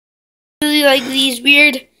actually like these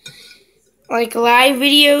weird, like, live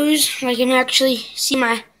videos. Like, I can actually see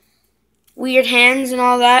my weird hands and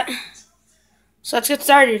all that. So let's get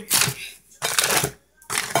started.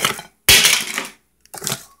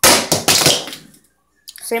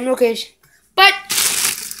 Same location. But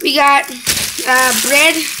we got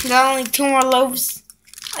bread. Got only 2 more loaves.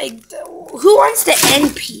 Like, who wants the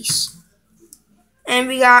end piece? And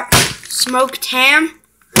we got smoked ham,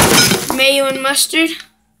 mayo and mustard.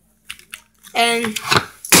 And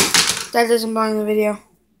that doesn't belong in the video.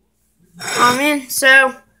 Oh man,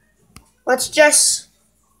 so let's just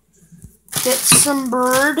get some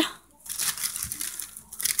bread.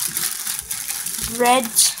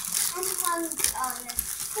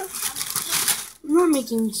 I'm not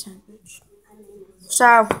making a sandwich.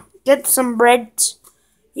 So get some bread.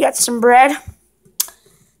 You got some bread.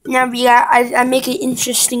 Now we got. I make an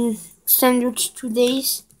interesting sandwich today.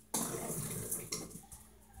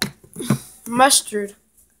 Mustard.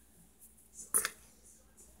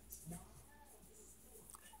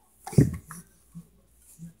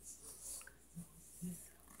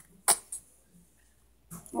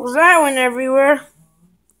 Well, that went everywhere.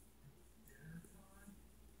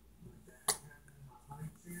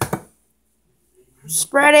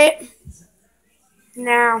 Spread it.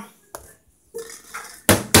 Now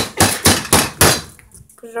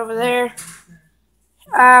put it over there.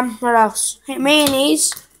 What else? Hey,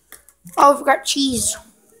 mayonnaise. Oh, I forgot cheese.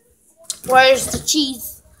 Where's the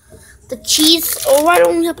cheese? The cheese. Oh, why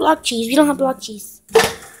don't we have block cheese? We don't have block cheese.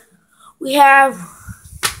 We have.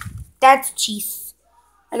 That's cheese.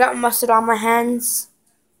 I got mustard on my hands.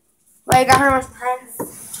 Like, I got her on my hands.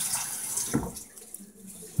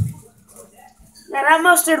 Now that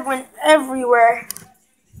mustard went everywhere.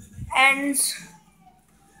 And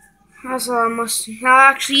that's a lot of mustard. Now I'll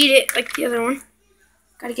actually eat it like the other one.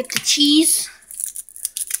 Gotta get the cheese.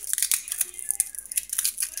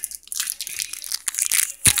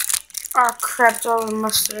 Oh crap, it's all the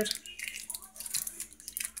mustard.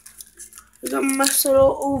 I got mustard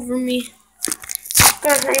all over me.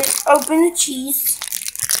 Gotta open the cheese.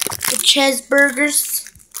 The cheeseburgers.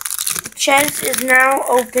 The cheese is now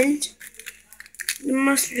opened. The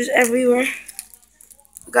mustard is everywhere.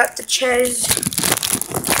 I got the cheese.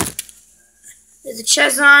 There's the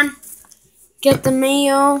cheese on. Get the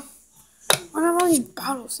mayo. What are all these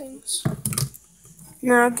bottle things?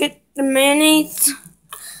 Now get the mayonnaise.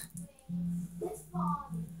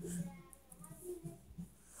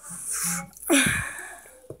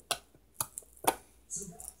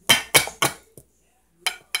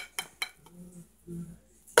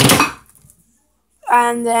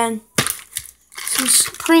 And then some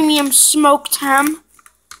premium smoked ham.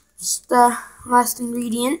 It's the last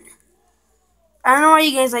ingredient. I don't know why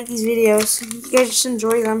you guys like these videos. You guys just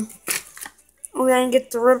enjoy them. We're gonna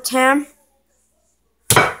get the ripped ham.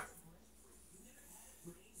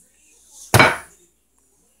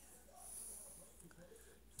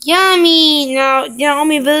 Yummy! Now, the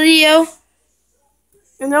only video.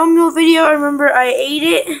 In the oatmeal video, I remember I ate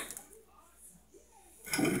it.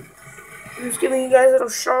 I'm just giving you guys a little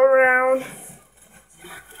show around.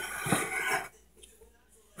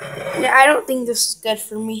 Yeah, I don't think this is good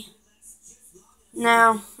for me.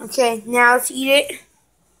 Now, okay, now let's eat it.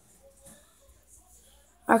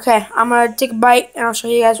 Okay, I'm gonna take a bite and I'll show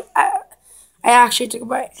you guys. I actually took a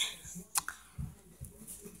bite.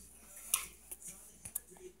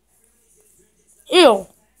 Ew.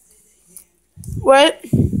 What?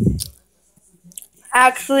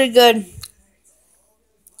 Actually good.